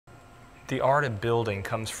The art of building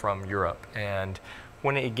comes from Europe, and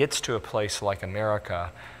when it gets to a place like America,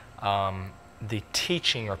 the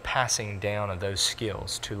teaching or passing down of those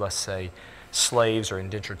skills to, let's say, slaves or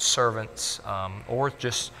indentured servants, or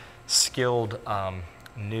just skilled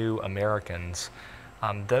new Americans,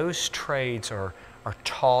 those trades are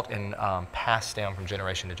taught and passed down from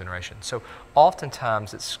generation to generation. So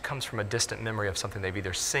oftentimes it comes from a distant memory of something they've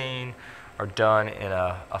either seen or done in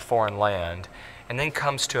a foreign land, and then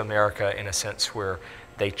comes to America in a sense where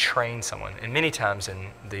they train someone. And many times in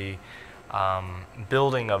the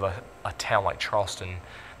building of a town like Charleston,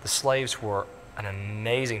 the slaves were an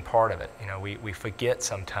amazing part of it. You know, we forget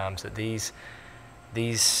sometimes that these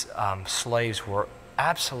slaves were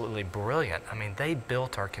absolutely brilliant. I mean, they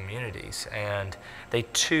built our communities, and they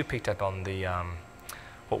too picked up on the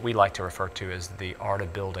what we like to refer to as the art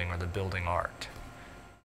of building, or the building art.